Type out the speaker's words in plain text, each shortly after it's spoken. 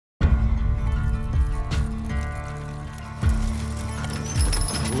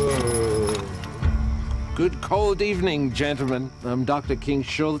Good cold evening, gentlemen. I'm Dr. King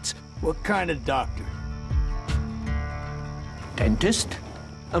Schultz. What kind of doctor? Dentist?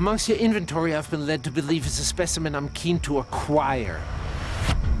 Amongst your inventory, I've been led to believe is a specimen I'm keen to acquire.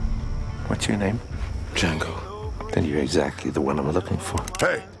 What's your name? Django. Then you're exactly the one I'm looking for.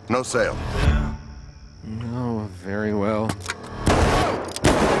 Hey, no sale. Oh, very well.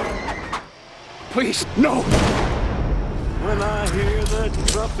 Please, no! When I hear the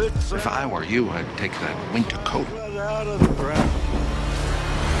trumpet sound, If I were you, I'd take that winter coat. right out of the ground.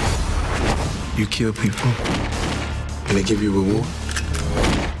 You kill people, and they give you reward?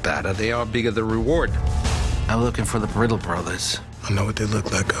 Badder they are, bigger the reward. I'm looking for the Brittle brothers. I know what they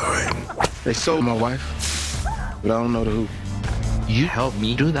look like, all right. They sold my wife, but I don't know the who. You help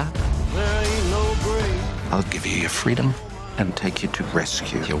me do that? There ain't no grave. I'll give you your freedom and take you to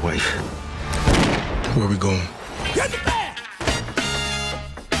rescue your wife. Where we going?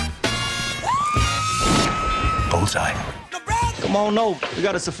 Bullseye. Come on over. We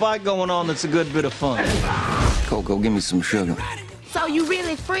got us a fight going on that's a good bit of fun. Coco, give me some sugar. So you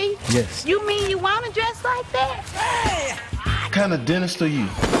really free? Yes. You mean you want to dress like that? What kind of dentist are you?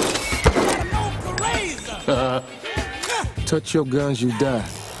 Touch your guns, you die.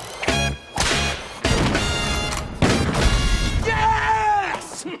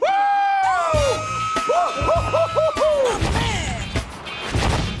 Yes! Woo! Man!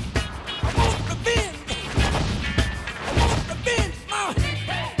 I want revenge! Mom!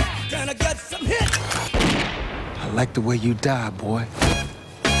 Gonna get some hits! I like the way you die, boy.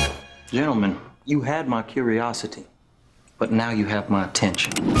 Gentlemen, you had my curiosity, but now you have my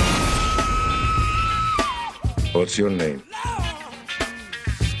attention. What's your name?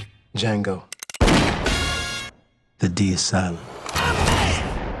 Django. The D is silent.